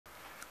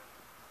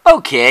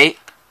Okay,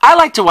 I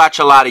like to watch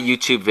a lot of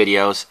YouTube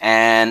videos,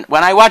 and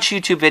when I watch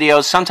YouTube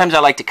videos, sometimes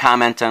I like to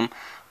comment on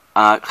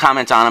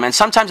them, and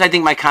sometimes I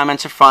think my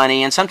comments are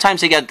funny, and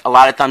sometimes they get a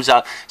lot of thumbs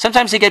up.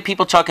 Sometimes they get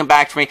people talking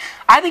back to me.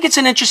 I think it's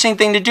an interesting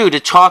thing to do, to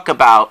talk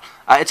about.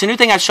 It's a new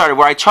thing I've started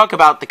where I talk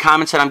about the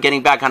comments that I'm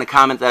getting back on a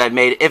comment that I've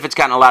made, if it's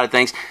gotten a lot of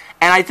things.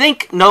 And I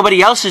think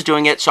nobody else is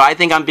doing it, so I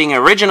think I'm being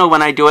original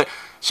when I do it,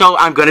 so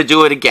I'm going to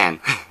do it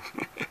again.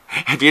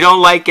 If you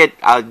don't like it,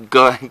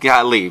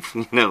 I'll leave.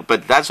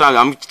 But that's why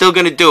I'm still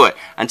going to do it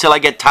until I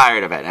get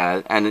tired of it.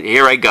 And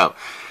here I go.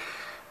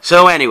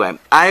 So anyway,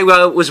 I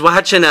was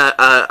watching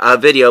a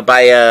video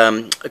by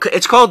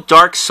it's called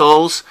Dark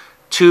Souls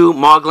 2.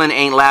 Moglin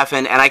Ain't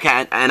Laughing, and I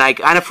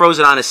kind of froze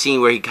it on a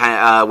scene where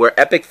where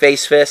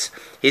Epicfacefist,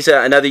 he's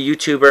another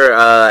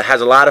YouTuber,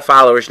 has a lot of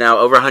followers now,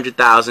 over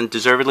 100,000,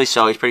 deservedly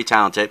so. He's pretty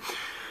talented.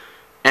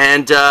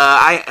 And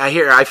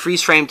I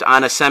freeze framed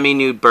on a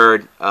semi-nude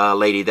bird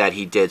lady that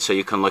he did, so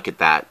you can look at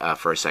that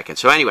for a second.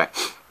 So anyway,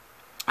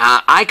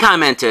 I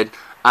commented.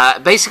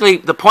 Basically,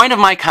 the point of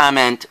my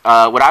comment,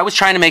 what I was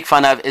trying to make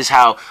fun of, is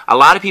how a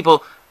lot of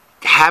people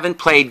haven't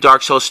played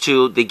Dark Souls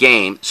 2, the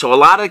game. So a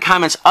lot of the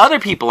comments other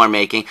people are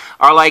making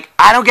are like,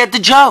 I don't get the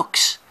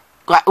jokes.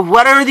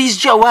 What are these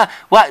jokes?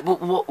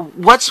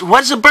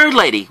 What's a bird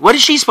lady? What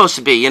is she supposed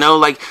to be?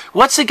 Like,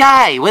 what's the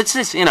guy? What's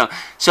this?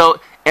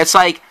 So it's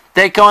like,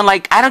 they're going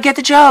like, I don't get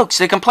the jokes.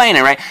 They're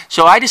complaining, right?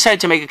 So I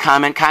decided to make a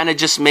comment kind of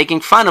just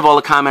making fun of all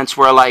the comments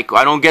where like,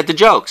 I don't get the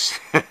jokes,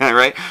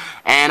 right?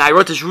 And I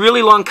wrote this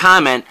really long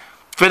comment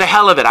for the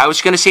hell of it. I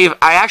was going to see if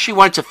I actually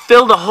wanted to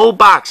fill the whole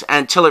box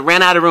until it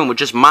ran out of room with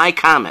just my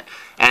comment.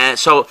 And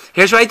so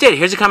here's what I did.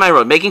 Here's the comment I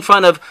wrote, making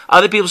fun of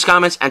other people's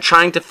comments and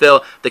trying to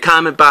fill the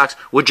comment box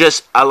with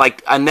just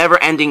like a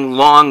never-ending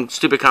long,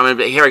 stupid comment.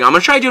 But here I go. I'm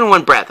going to try to do it in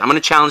one breath. I'm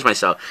going to challenge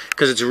myself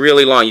because it's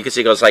really long. You can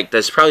see it goes like,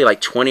 there's probably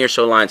like 20 or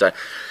so lines.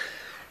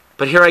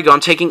 But here I go. I'm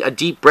taking a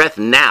deep breath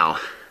now.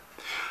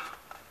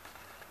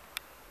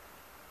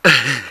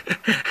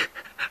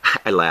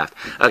 I laughed.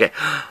 Okay.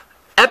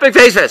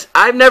 Epicfacefist.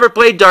 I've never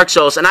played Dark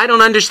Souls, and I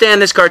don't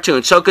understand this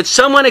cartoon. So could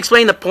someone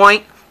explain the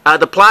point,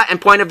 the plot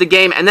and point of the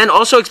game, and then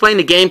also explain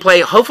the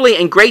gameplay, hopefully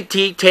in great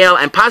detail,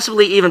 and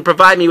possibly even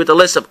provide me with a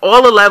list of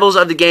all the levels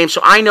of the game so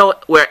I know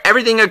where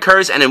everything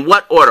occurs and in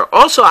what order.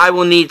 Also, I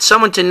will need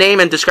someone to name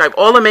and describe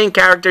all the main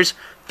characters,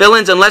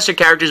 villains, and lesser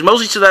characters,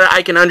 mostly so that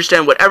I can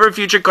understand whatever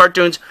future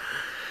cartoons.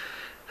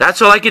 That's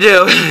all I can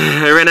do.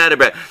 I ran out of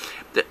breath.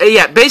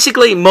 Yeah,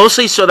 basically,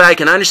 mostly so that I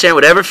can understand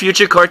whatever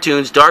future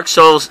cartoons, Dark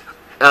Souls,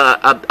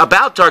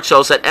 about Dark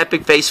Souls that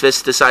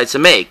Epicfacefist decides to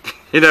make.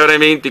 You know what I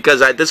mean? Because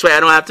this way I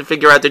don't have to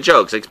figure out the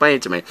jokes. Explain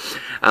it to me.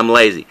 I'm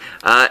lazy.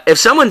 If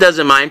someone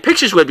doesn't mind,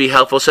 pictures would be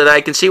helpful so that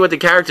I can see what the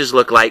characters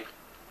look like.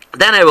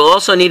 Then I will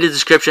also need a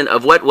description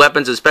of what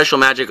weapons and special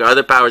magic or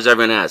other powers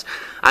everyone has.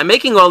 I'm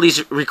making all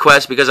these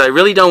requests because I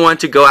really don't want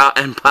to go out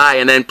and buy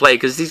and then play,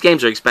 because these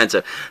games are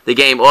expensive. The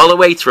game all the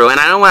way through, and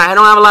I don't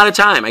have a lot of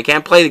time. I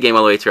can't play the game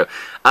all the way through.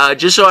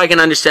 Just so I can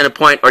understand a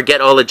point or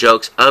get all the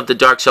jokes of the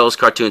Dark Souls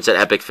cartoons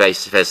that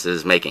Epicfacefist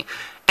is making.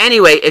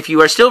 Anyway, if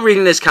you are still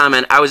reading this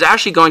comment, I was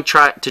actually going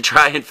to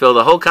try and fill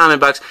the whole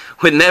comment box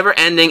with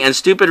never-ending and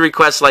stupid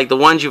requests like the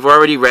ones you've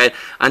already read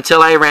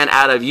until I ran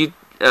out of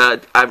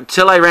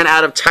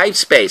type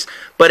space.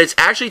 But it's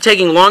actually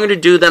taking longer to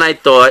do than I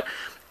thought,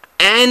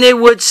 and it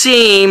would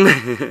seem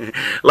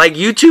like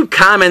YouTube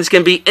comments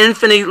can be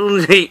infinitely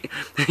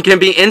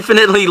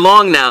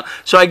long now.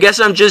 So I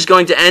guess I'm just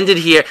going to end it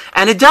here.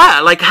 And it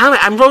does. Like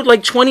I wrote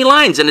like 20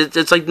 lines, and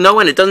it's like no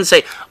end. It doesn't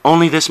say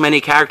only this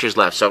many characters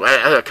left. So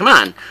come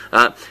on.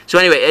 So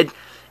anyway,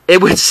 it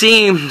would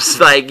seem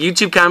like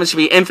YouTube comments should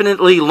be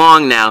infinitely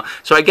long now,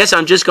 so I guess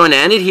I'm just going to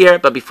end it here.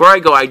 But before I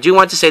go, I do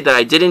want to say that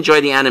I did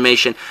enjoy the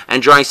animation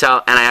and drawing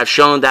style, and I have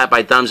shown that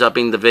by thumbs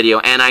upping the video,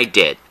 and I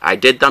did. I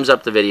did thumbs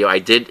up the video. I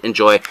did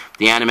enjoy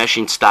the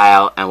animation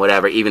style and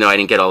whatever, even though I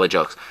didn't get all the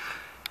jokes.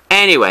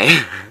 Anyway,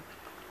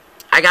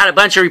 I got a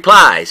bunch of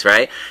replies,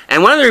 right?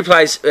 And one of the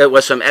replies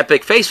was from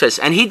Epicfacefist,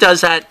 and he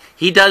does that.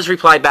 He does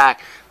reply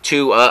back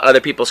to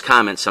other people's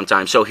comments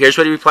sometimes. So here's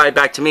what he replied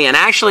back to me, and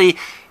actually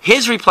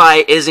his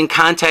reply is in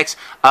context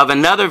of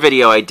another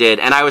video I did,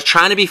 and I was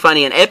trying to be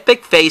funny, and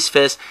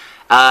Epicfacefist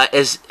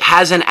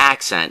has an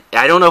accent.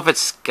 I don't know if it's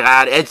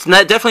Scottish. It's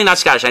definitely not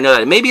Scottish. I know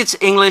that. Maybe it's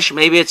English.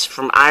 Maybe it's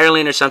from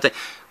Ireland or something.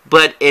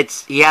 But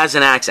he has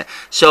an accent.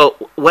 So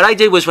what I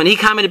did was when he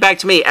commented back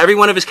to me, every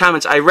one of his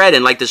comments I read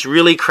in like this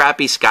really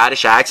crappy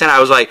Scottish accent.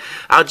 I was like,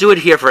 I'll do it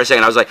here for a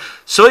second. I was like,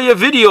 saw your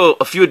video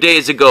a few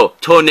days ago,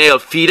 toenail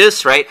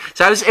fetus, right?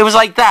 So it was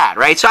like that,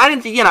 right? So I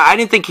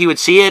didn't think he would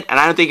see it, and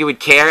I don't think he would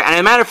care. And as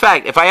a matter of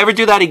fact, if I ever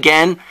do that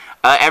again,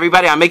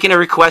 everybody, I'm making a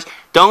request.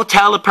 Don't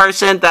tell the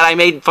person that I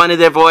made fun of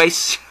their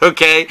voice,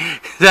 okay?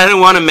 I don't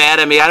want them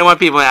mad at me. I don't want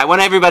people mad. I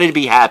want everybody to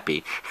be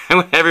happy. I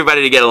want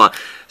everybody to get along.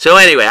 So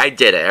anyway, I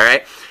did it, all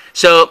right?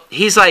 So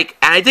he's like,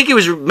 and I think he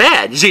was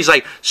mad. He's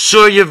like,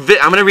 saw your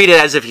I'm going to read it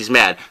as if he's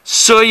mad.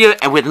 Saw your,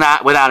 and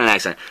without an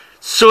accent.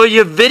 Saw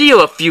your video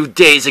a few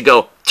days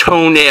ago,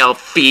 toenail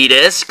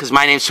fetus, because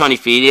my name's Tony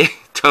Feedy.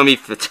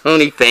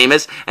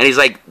 Tonyfamous, and he's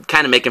like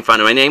kind of making fun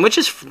of my name, which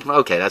is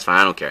okay. That's fine.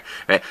 I don't care.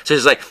 Right? So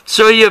he's like,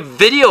 "Saw your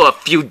video a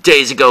few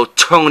days ago,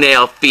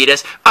 toenail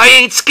fetus. I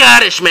ain't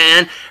Scottish,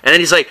 man." And then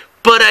he's like,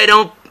 "But I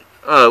don't."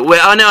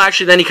 Well, oh no,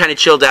 actually, then he kind of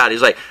chilled out.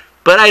 He's like,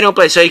 "But I don't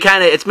play." So he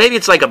kind of, maybe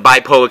it's like a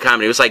bipolar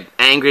comedy. It was like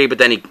angry, but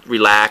then he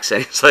relaxed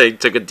and he's like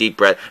took a deep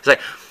breath. It's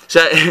like,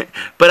 so,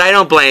 but I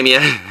don't blame you.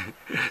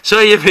 Saw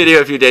your video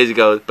a few days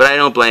ago, but I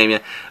don't blame you.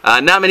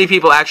 Not many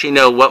people actually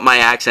know what my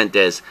accent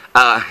is.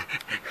 Let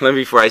me,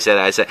 before I said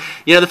that, I said,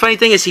 you know, the funny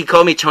thing is he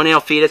called me Toenail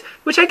Fetus,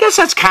 which I guess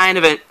that's kind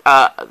of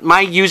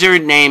my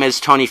username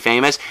is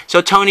Tonyfamous,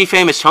 so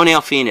Tonyfamous,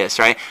 Toenail Fetus,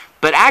 right?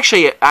 But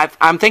actually,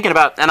 I'm thinking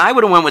about, and I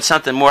would have went with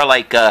something more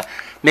like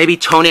maybe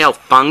Toenail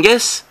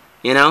Fungus,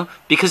 you know,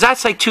 because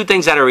that's like two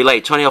things that are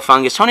related. Toenail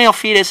Fungus, Toenail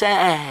Fetus.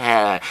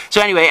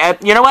 So anyway,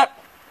 you know what?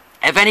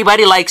 If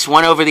anybody likes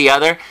one over the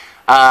other,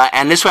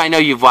 and this way I know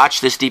you've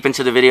watched this deep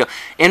into the video,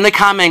 in the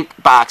comment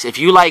box, if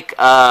you like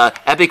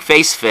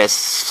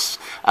Epicfacefist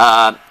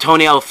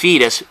Toenail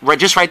Fetus,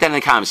 just write that in the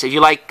comments. If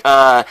you like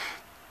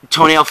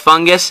Toenail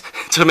Fungus,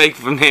 to make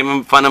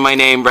fun of my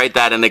name, write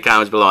that in the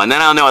comments below. And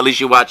then I'll know at least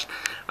you watched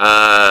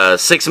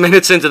 6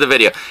 minutes into the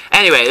video.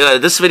 Anyway,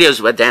 this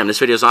video's, damn, this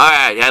video's,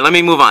 alright, yeah, let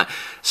me move on.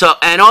 So,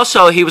 and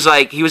also, he was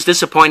like, he was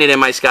disappointed in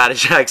my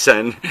Scottish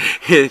accent,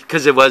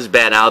 because it was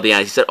bad, I'll be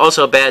honest. He said,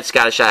 also bad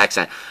Scottish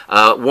accent.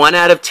 1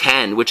 out of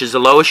 10, which is the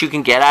lowest you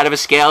can get out of a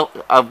scale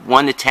of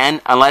 1 to 10,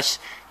 unless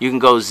you can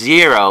go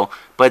 0,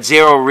 but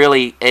 0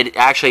 really,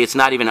 it's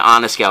not even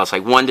on a scale, it's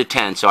like 1 to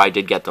 10, so I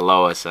did get the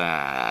lowest.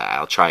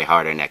 I'll try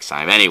harder next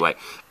time. Anyway.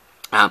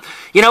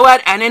 You know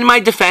what? And in my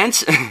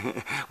defense,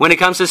 when it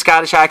comes to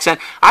Scottish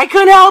accent, I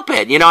couldn't help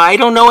it. You know, I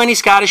don't know any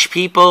Scottish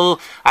people.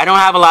 I don't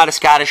have a lot of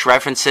Scottish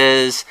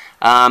references.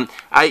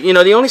 You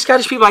know, the only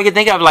Scottish people I could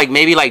think of, like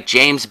maybe like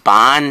James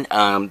Bond,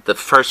 the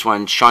first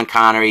one, Sean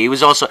Connery. He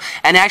was also,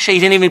 and actually he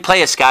didn't even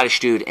play a Scottish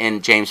dude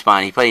in James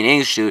Bond. He played an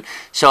English dude.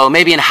 So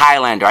maybe in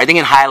Highlander. I think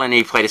in Highlander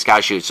he played a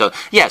Scottish dude. So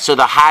yeah, so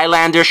the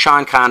Highlander,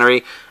 Sean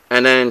Connery,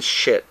 and then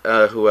shit,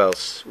 who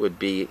else would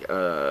be?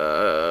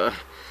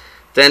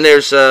 Then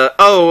there's,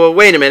 oh,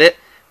 wait a minute.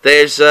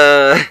 There's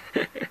Sean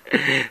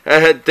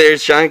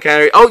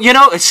Connery. Oh, you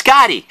know, it's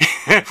Scotty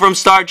from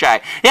Star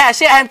Trek. Yeah,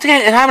 see, I'm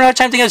having a hard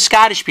time thinking of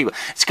Scottish people.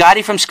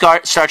 Scotty from Star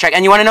Trek.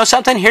 And you want to know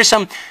something? Here's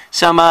some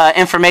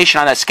information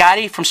on that.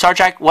 Scotty from Star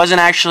Trek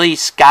wasn't actually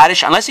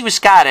Scottish, unless he was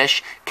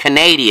Scottish,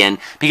 Canadian,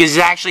 because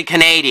he's actually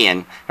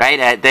Canadian,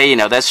 right? You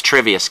know, that's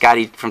trivia.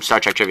 Scotty from Star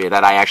Trek trivia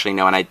that I actually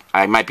know, and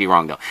I might be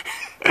wrong, though.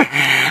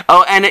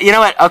 Oh, and you know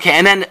what? Okay,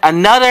 and then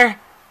another...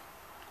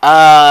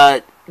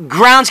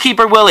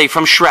 Groundskeeper Willie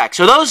from Shrek.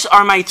 So those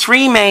are my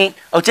 3 main...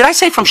 Oh, did I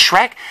say from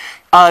Shrek?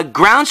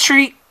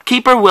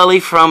 Groundskeeper Willie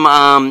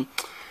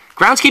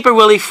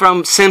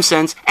from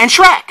Simpsons and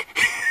Shrek.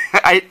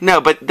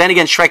 No, but then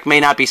again, Shrek may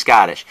not be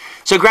Scottish.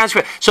 So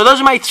So those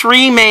are my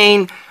 3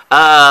 main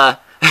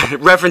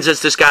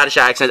references to Scottish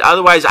accents.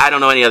 Otherwise, I don't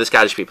know any other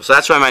Scottish people. So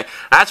that's why I'm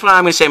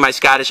going to say my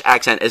Scottish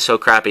accent is so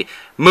crappy.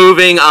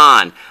 Moving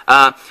on.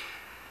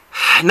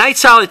 Night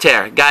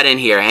Solitaire got in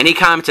here and he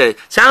commented,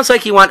 sounds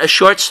like you want a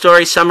short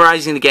story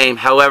summarizing the game,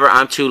 however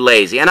I'm too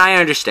lazy. And I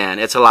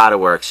understand, it's a lot of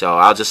work, so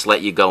I'll just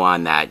let you go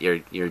on that.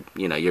 You're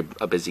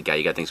a busy guy,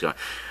 you got things going.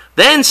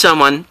 Then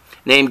someone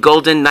named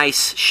Golden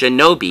Nice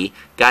Shinobi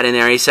got in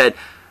there and he said,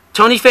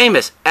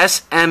 Tonyfamous,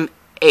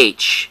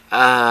 SMH.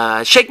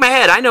 Shake my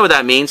head, I know what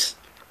that means.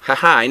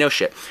 Haha, I know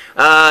shit.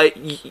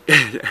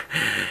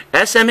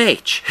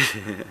 SMH.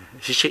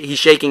 He's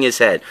shaking his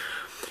head.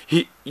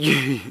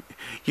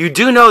 You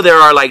do know there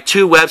are like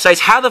 2 websites.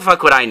 How the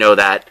fuck would I know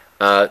that?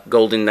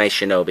 Golden Nice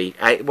Shinobi.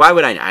 Why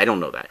would I don't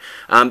know that.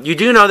 You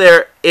do know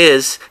there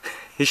is,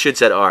 he should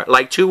said are,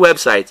 like 2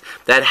 websites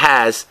that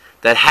have,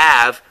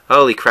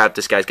 holy crap,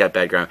 this guy's got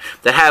bad grammar,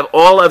 that have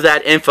all of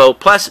that info,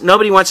 plus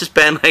nobody wants to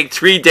spend like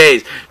 3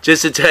 days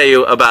just to tell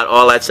you about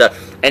all that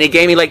stuff. And he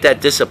gave me like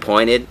that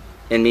disappointed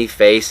in me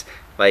face,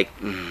 like,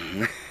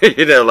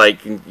 you know,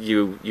 like,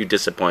 you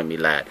disappoint me,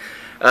 lad.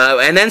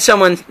 And then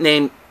someone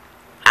named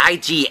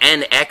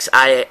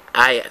IGNXI,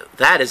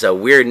 that is a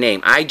weird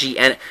name.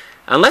 IGN,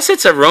 unless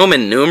it's a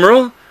Roman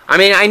numeral. I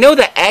mean, I know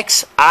the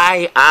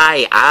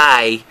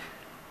XIII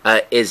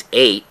is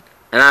 8,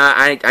 and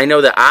I know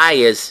the I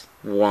is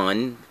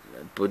 1,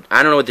 but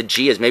I don't know what the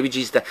G is. Maybe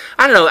G's the,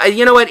 I don't know.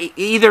 You know what?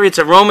 Either it's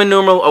a Roman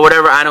numeral or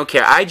whatever. I don't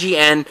care.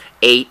 IGN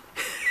 8,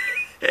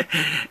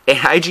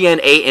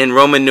 IGN 8 in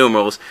Roman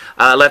numerals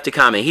left a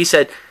comment. He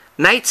said,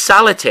 Night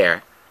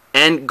Solitaire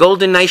and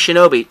Golden Night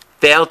Shinobi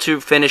failed to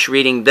finish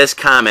reading this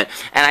comment.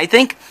 And I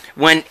think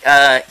when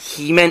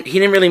he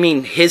didn't really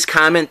mean his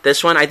comment,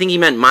 this one. I think he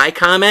meant my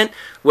comment,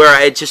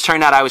 where it just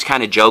turned out I was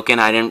kind of joking.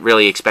 I didn't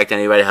really expect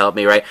anybody to help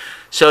me, right?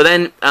 So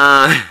then,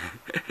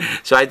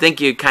 so I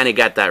think you kind of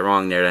got that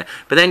wrong there.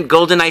 But then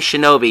Golden Eye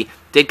Shinobi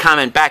did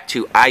comment back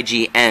to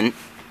IGN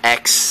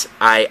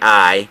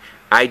XII,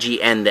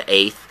 IGN the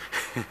 8th.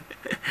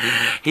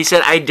 He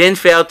said, I didn't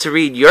fail to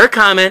read your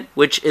comment,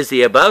 which is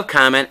the above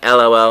comment,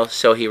 LOL.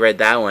 So he read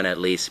that one at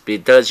least.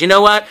 Because, you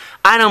know what?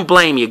 I don't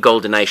blame you,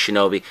 Golden Eye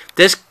Shinobi.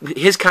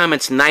 His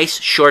comment's nice,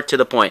 short, to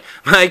the point.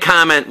 My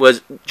comment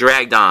was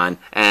dragged on.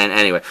 And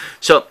anyway,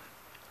 so,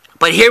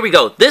 but here we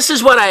go. This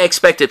is what I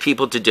expected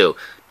people to do.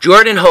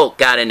 Jordan Holt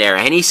got in there,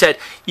 and he said,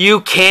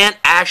 you can't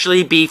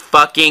actually be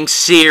fucking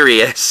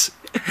serious.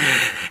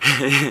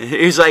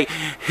 He's like,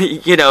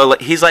 you know,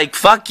 he's like,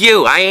 fuck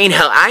you. I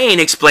ain't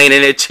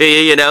explaining it to you,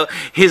 you know.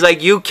 He's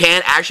like, you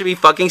can't actually be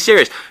fucking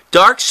serious.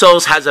 Dark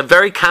Souls has a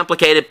very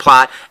complicated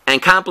plot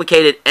and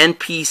complicated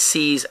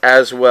NPCs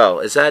as well.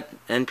 Is that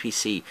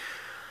NPC?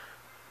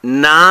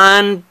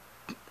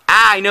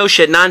 I know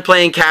shit.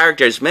 Non-playing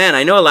characters. Man,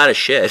 I know a lot of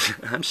shit.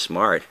 I'm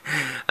smart.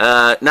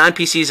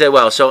 Non-PCs as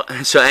well. So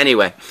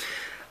anyway,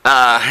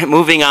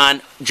 moving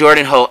on.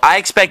 Jordan Holt. I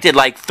expected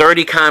like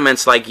 30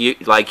 comments like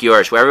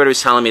yours, where everybody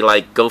was telling me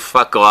like, go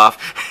fuck off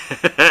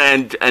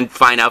and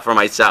find out for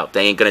myself.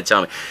 They ain't gonna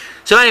tell me.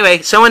 So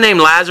anyway, someone named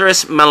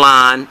Lazarus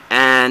Milan,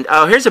 and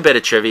oh, here's a bit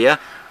of trivia.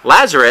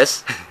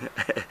 Lazarus.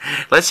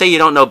 Let's say you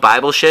don't know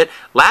Bible shit.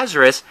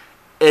 Lazarus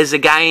is a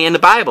guy in the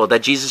Bible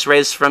that Jesus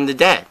raised from the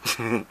dead.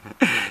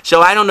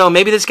 So I don't know,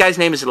 maybe this guy's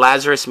name is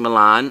Lazarus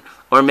Milan,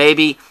 or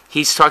maybe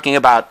he's talking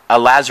about a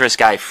Lazarus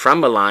guy from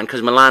Milan,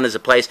 because Milan is a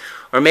place,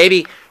 or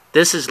maybe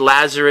this is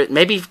Lazarus,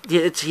 maybe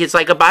it's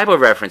like a Bible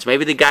reference.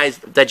 Maybe the guy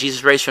that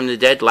Jesus raised from the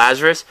dead,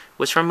 Lazarus,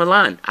 was from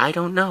Milan. I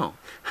don't know.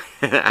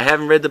 I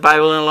haven't read the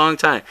Bible in a long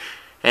time.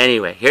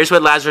 Anyway, here's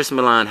what Lazarus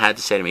Milan had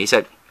to say to me. He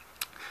said,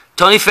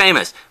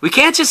 Tonyfamous, we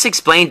can't just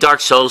explain Dark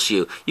Souls to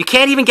you. You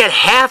can't even get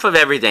half of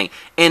everything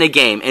in a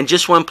game in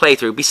just one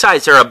playthrough.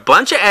 Besides, there are a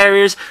bunch of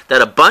areas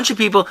that a bunch of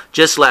people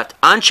just left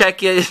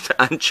unchecked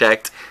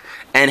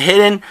and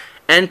hidden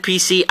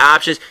NPC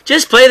options.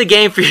 Just play the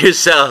game for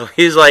yourself.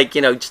 He's like,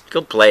 you know, just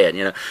go play it,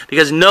 you know,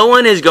 because no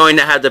one is going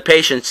to have the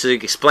patience to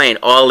explain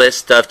all this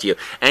stuff to you.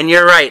 And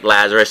you're right,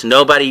 Lazarus.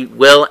 Nobody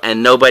will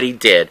and nobody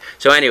did.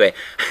 So anyway,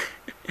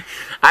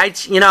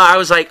 I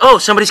was like, oh,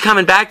 somebody's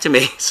coming back to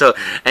me. So,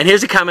 and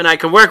here's a comment I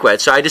can work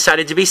with. So I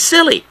decided to be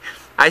silly.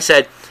 I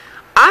said,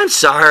 I'm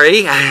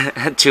sorry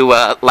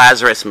to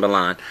Lazarus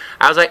Milan.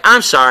 I was like,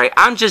 I'm sorry.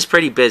 I'm just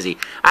pretty busy.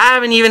 I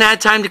haven't even had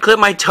time to clip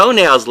my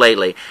toenails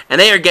lately, and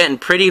they are getting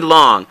pretty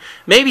long.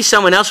 Maybe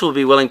someone else will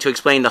be willing to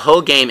explain the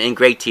whole game in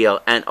great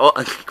detail and all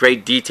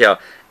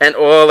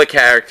the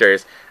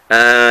characters.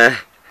 Oh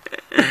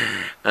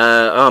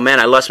man,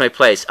 I lost my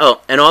place.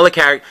 Oh, and all the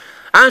characters.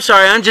 I'm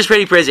sorry, I'm just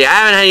pretty busy. I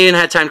haven't even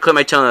had time to clip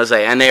my toenails,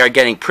 and they are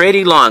getting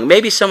pretty long.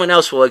 Maybe someone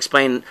else will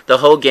explain the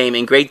whole game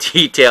in great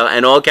detail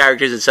and all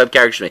characters and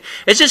sub-characters to me.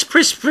 It's just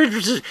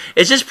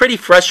pretty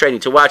frustrating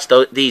to watch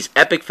these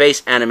epic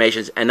face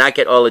animations and not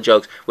get all the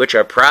jokes, which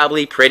are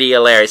probably pretty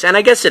hilarious. And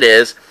I guess it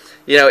is.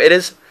 You know, it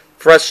is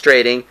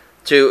frustrating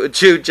to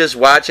just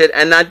watch it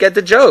and not get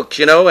the jokes,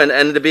 you know,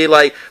 and to be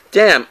like,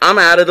 damn, I'm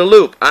out of the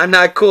loop. I'm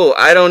not cool.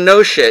 I don't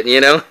know shit,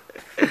 you know.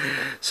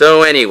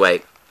 So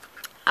anyway.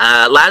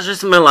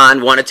 Lazarus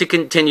Milan wanted to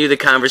continue the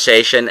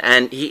conversation,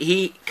 and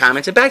he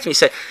commented back to me. He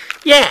said,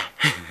 yeah,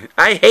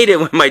 I hate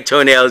it when my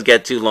toenails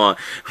get too long,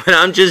 but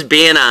I'm just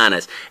being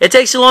honest. It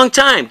takes a long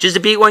time just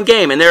to beat one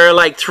game, and there are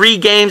like 3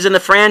 games in the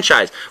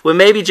franchise, with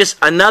maybe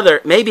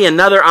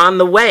another on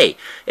the way.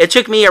 It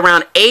took me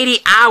around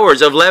 80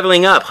 hours of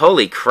leveling up.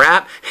 Holy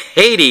crap,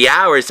 80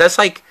 hours. That's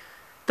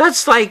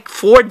like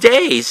 4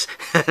 days.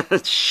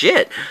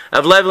 Shit,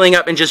 of leveling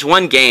up in just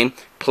one game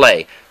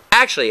play.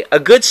 Actually, a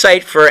good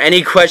site for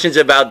any questions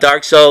about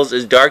Dark Souls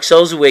is Dark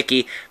Souls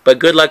Wiki, but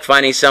good luck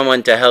finding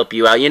someone to help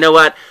you out. You know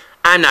what?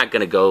 I'm not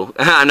going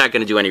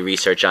to do any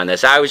research on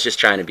this. I was just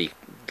trying to be,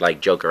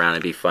 like, joke around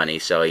and be funny,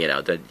 so, you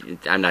know,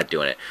 I'm not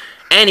doing it.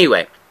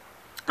 Anyway,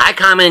 I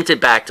commented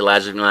back to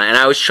Lazarus Milan, and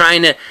I was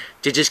trying to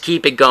just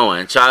keep it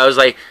going. So I was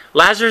like,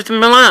 Lazarus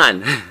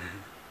Milan,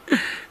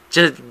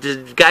 just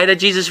the guy that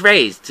Jesus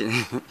raised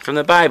from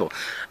the Bible.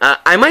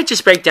 I might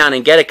just break down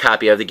and get a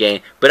copy of the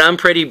game, but I'm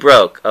pretty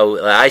broke.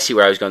 Oh, I see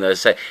where I was going to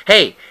say.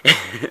 Hey,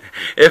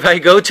 if I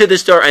go to the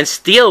store and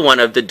steal one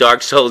of the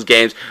Dark Souls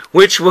games,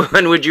 which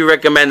one would you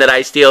recommend that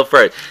I steal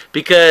first?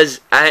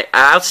 Because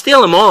I'll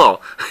steal them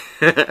all.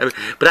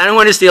 But I don't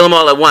want to steal them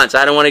all at once.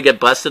 I don't want to get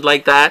busted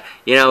like that.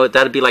 You know,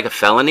 that would be like a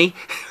felony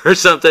or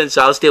something.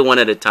 So I'll steal one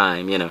at a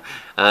time, you know.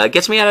 It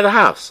gets me out of the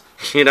house.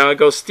 You know, I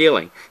go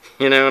stealing.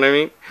 You know what I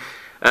mean?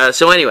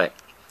 So anyway,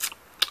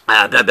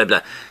 blah, blah,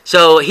 blah.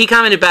 So he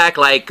commented back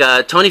like,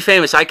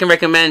 Tonyfamous, I can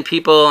recommend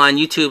people on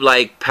YouTube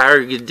like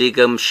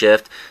Paradigm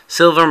Shift,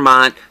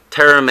 Silvermont,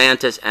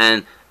 Terramantis,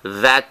 and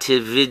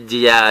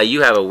Vatividya.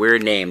 You have a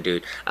weird name,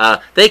 dude.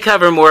 They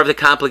cover more of the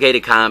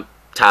complicated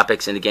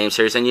topics in the game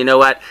series, and you know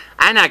what?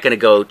 I'm not going to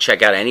go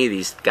check out any of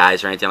these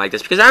guys or anything like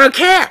this because I don't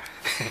care.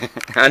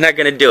 I'm not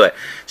going to do it.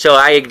 So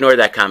I ignored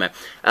that comment.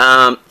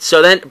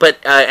 So then,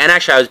 and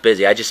actually I was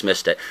busy. I just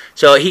missed it.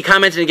 So he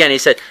commented again. He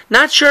said,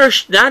 not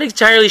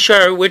entirely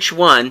sure which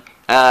one.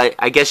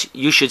 I guess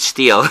you should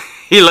steal.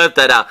 He left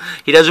that out.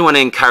 He doesn't want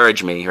to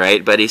encourage me,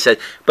 right? But he said,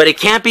 but it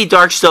can't be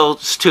Dark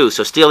Souls 2,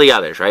 so steal the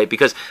others, right?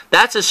 Because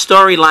that's a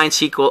storyline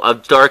sequel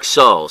of Dark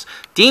Souls.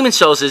 Demon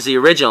Souls is the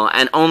original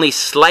and only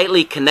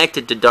slightly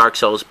connected to Dark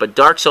Souls, but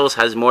Dark Souls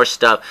has more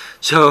stuff.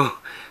 So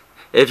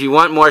if you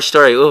want more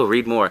story,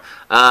 read more.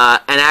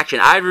 And action.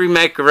 I'd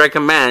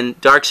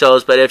recommend Dark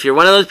Souls, but if you're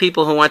one of those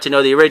people who want to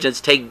know the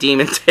origins, take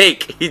Demon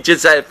Take. He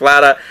just said it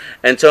flat out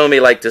and told me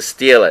like to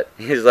steal it.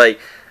 He's like,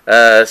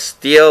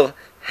 steal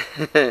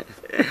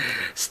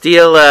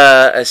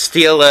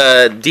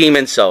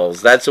Demon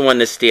Souls. That's the one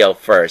to steal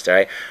first,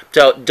 alright?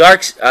 So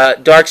Dark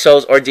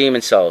Souls or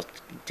Demon Souls.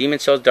 Demon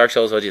Souls, Dark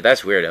Souls,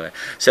 that's weird.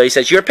 So he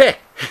says, your pick.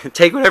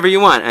 Take whatever you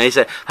want. And he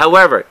said,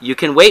 however, you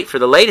can wait for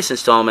the latest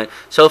installment,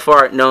 so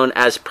far known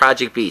as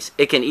Project Beast.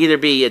 It can either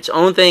be its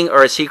own thing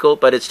or a sequel,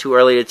 but it's too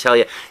early to tell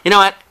you. You know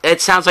what?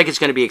 It sounds like it's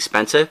going to be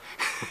expensive.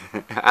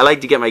 I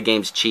like to get my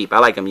games cheap. I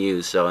like them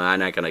used, so I'm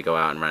not going to go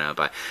out and run out and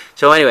buy.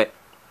 So anyway,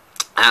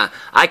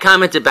 I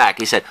commented back.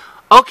 He said,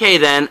 okay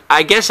then,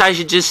 I guess I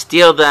should just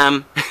steal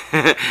them.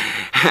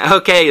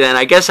 Okay then,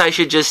 I guess I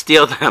should just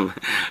steal them.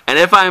 And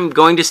if I'm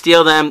going to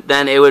steal them,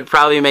 then it would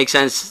probably make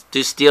sense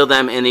to steal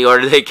them in the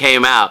order they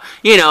came out.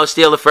 You know,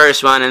 steal the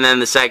first one and then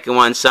the second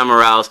one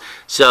somewhere else,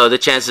 so the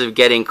chances of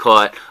getting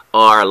caught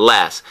are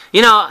less.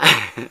 You know,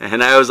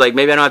 and I was like,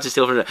 maybe I don't have to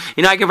steal from them.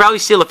 You know, I can probably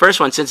steal the first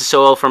one since it's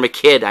so old from a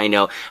kid, I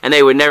know, and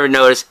they would never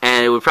notice,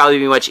 and it would probably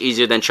be much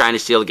easier than trying to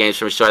steal the games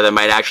from a store that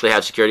might actually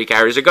have security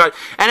cameras or guards.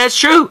 And that's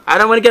true. I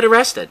don't want to get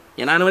arrested.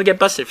 You know, I don't want to get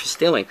busted for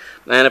stealing.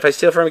 And if I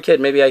steal from a kid,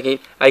 maybe I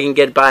can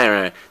get by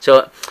on it.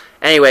 So,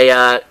 anyway,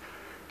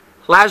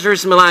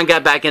 Lazarus Milan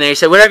got back in there. He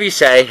said, whatever you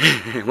say.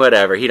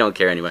 Whatever. He don't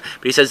care anymore.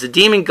 But he says, the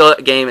Demon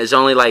game is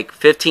only like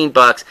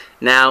 $15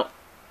 now.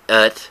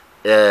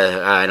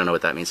 I don't know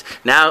what that means.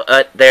 Now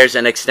there's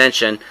an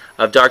extension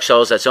of Dark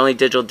Souls that's only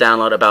digital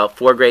download, about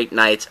 4 great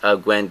nights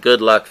of Gwen.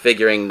 Good luck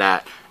figuring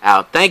that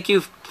out. Thank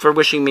you for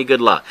wishing me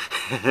good luck.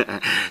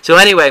 So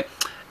anyway,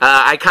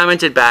 I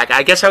commented back.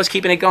 I guess I was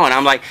keeping it going.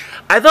 I'm like,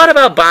 I thought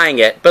about buying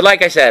it, but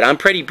like I said, I'm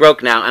pretty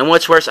broke now. And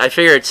what's worse, I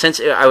figured since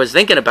I was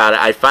thinking about it,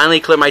 I finally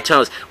clipped my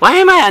toenails. Why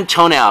am I on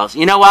toenails?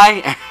 You know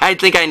why? I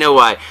think I know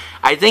why.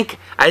 I think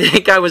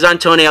I was on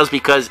toenails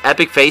because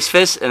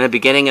Epicfacefist in the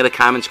beginning of the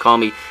comments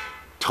called me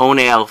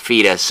toenail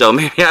fetus. So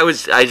maybe I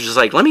was just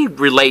like, let me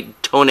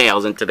relate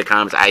toenails into the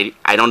comments. I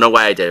don't know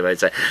why I did it, but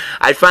it's like,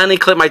 I finally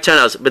clipped my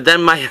toenails, but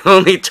then my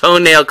only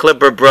toenail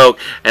clipper broke,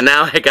 and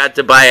now I got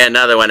to buy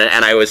another one,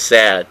 and I was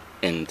sad.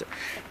 And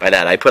by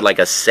that, I put like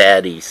a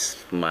saddy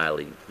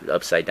smiley,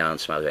 upside down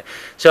smiley.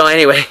 So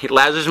anyway,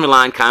 Lazarus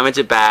Milan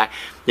commented back,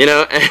 you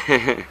know,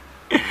 you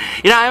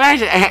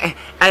know,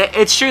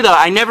 it's true though,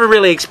 I never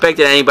really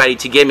expected anybody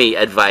to give me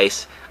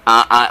advice.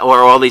 Or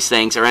all these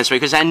things or answer,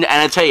 because and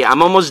I tell you,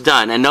 I'm almost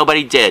done, and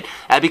nobody did,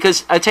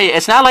 because I tell you,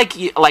 it's not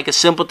like a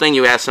simple thing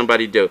you ask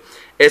somebody to do.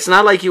 It's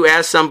not like you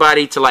ask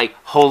somebody to like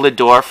hold the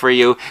door for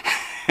you,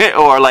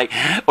 or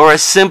a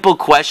simple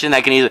question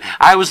that can either.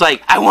 I was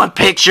like, I want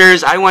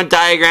pictures, I want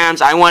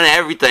diagrams, I want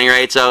everything,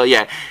 right? So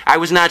yeah, I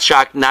was not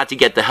shocked not to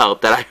get the help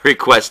that I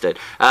requested.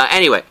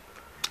 Anyway,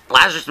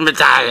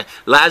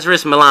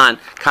 Lazarus Milan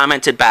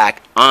commented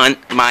back on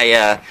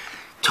my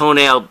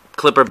toenail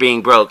clipper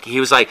being broke. He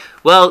was like,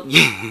 well,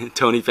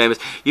 Tonyfamous,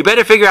 you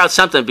better figure out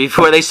something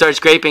before they start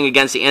scraping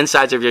against the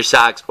insides of your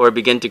socks or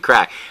begin to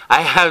crack.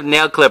 I have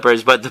nail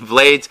clippers, but the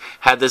blades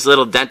have this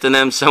little dent in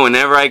them, so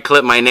whenever I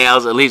clip my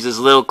nails, it leaves this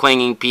little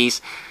clinging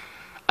piece.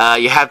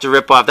 You have to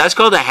rip off. That's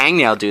called a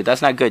hangnail, dude.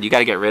 That's not good. You got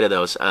to get rid of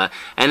those.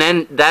 And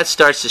then that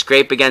starts to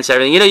scrape against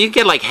everything. You know, you can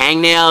get like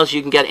hangnails.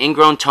 You can get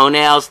ingrown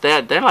toenails.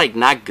 They're like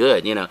not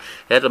good. You know,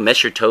 that'll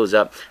mess your toes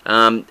up.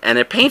 And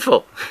they're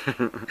painful.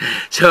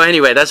 So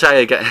anyway, that's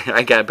why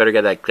I better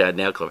get that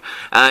nail clipper.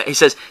 He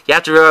says you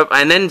have to rip up,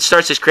 and then it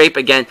starts to scrape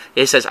again.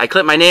 He says I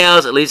clip my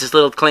nails. It leaves this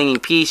little clinging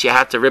piece. You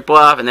have to rip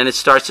off, and then it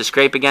starts to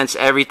scrape against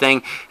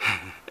everything.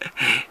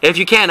 If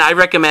you can, I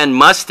recommend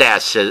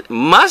mustache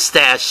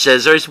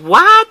scissors.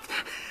 What?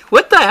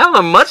 What the hell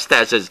are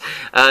mustaches?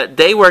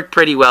 They work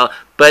pretty well,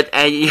 but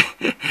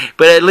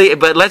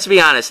let's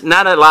be honest,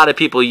 not a lot of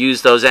people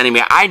use those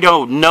anymore. I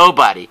know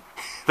nobody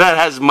that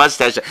has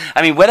mustache.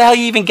 I mean, where the hell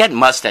you even get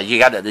mustache? You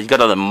go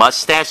to the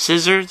mustache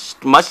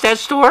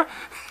store.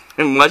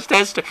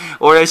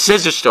 Or a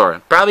scissor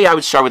store. Probably I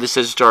would start with a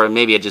scissor store, and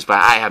maybe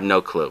I have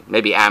no clue.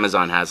 Maybe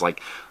Amazon has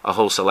like a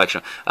whole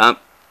selection.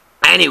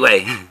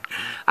 Anyway,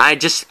 I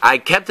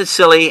kept it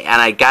silly, and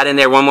I got in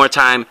there one more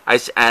time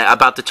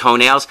about the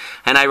toenails,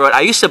 and I wrote, I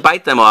used to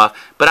bite them off,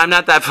 but I'm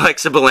not that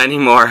flexible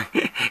anymore,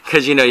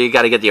 because, you know, you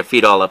got to get your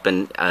feet all up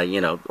and,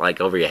 you know, like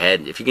over your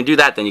head. If you can do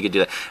that, then you can do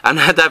that. I'm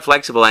not that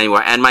flexible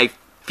anymore, and my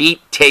feet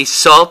taste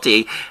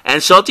salty,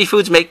 and salty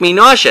foods make me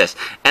nauseous,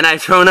 and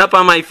I've thrown up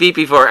on my feet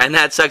before, and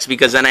that sucks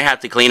because then I have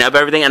to clean up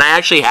everything, and I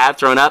actually have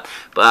thrown up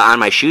on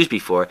my shoes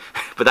before,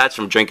 but that's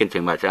from drinking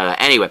too much.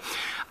 Anyway,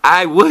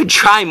 I would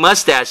try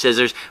mustache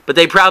scissors, but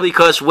they probably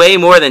cost way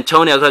more than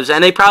toenail clippers,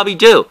 and they probably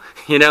do,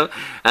 you know.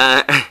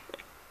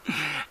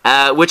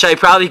 which I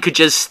probably could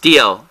just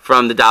steal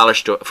from the dollar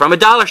store. From a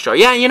dollar store.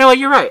 Yeah, you know what?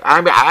 You're right.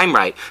 I'm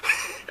right.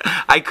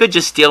 I could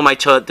just steal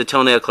the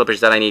toenail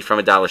clippers that I need from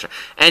a dollar store.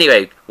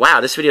 Anyway, wow,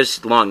 this video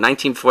is long.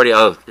 1940.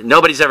 Oh,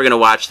 nobody's ever going to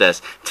watch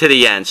this to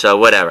the end, so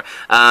whatever.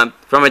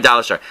 From a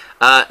dollar store.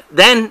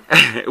 Then,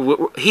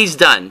 he's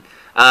done.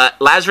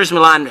 Lazarus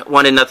Milan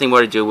wanted nothing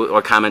more to do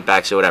or comment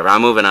back, so whatever.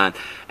 I'm moving on.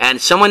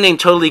 And someone named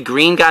Totally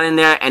Green got in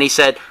there, and he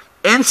said,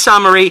 in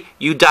summary,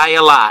 you die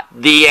a lot.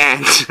 The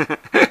end.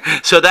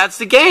 So that's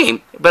the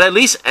game. But at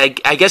least, I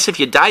guess if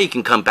you die, you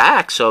can come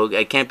back. So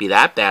it can't be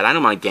that bad. I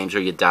don't mind games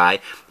where you die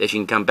if you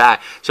can come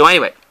back. So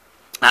anyway,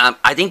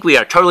 I think we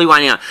are totally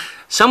winding up.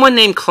 Someone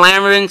named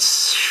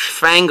Clarence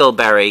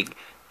Fangleberry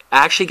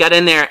actually got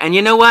in there. And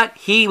you know what?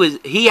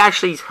 He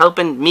actually is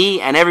helping me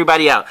and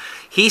everybody out.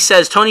 He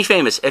says,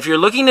 Tonyfamous, if you're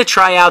looking to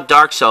try out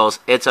Dark Souls,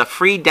 it's a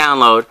free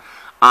download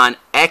on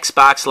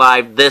Xbox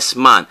Live this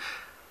month.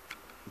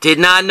 Did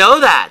not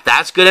know that.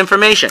 That's good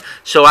information.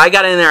 So I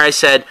got in there. I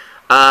said,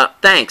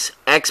 thanks,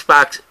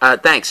 Xbox,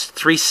 thanks,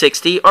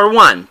 360 or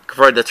 1,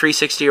 for the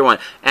 360 or 1.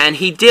 And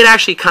he did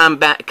actually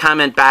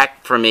comment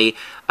back for me,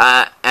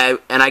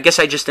 and I guess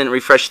I just didn't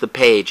refresh the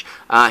page.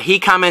 He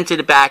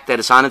commented back that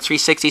it's on a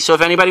 360, so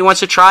if anybody wants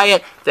to try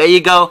it, there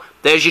you go.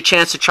 There's your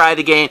chance to try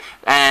the game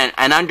and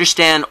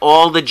understand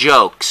all the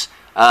jokes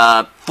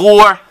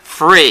for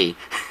free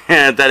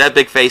that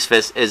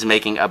Epicfacefist is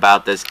making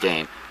about this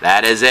game.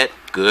 That is it.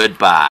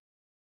 Goodbye.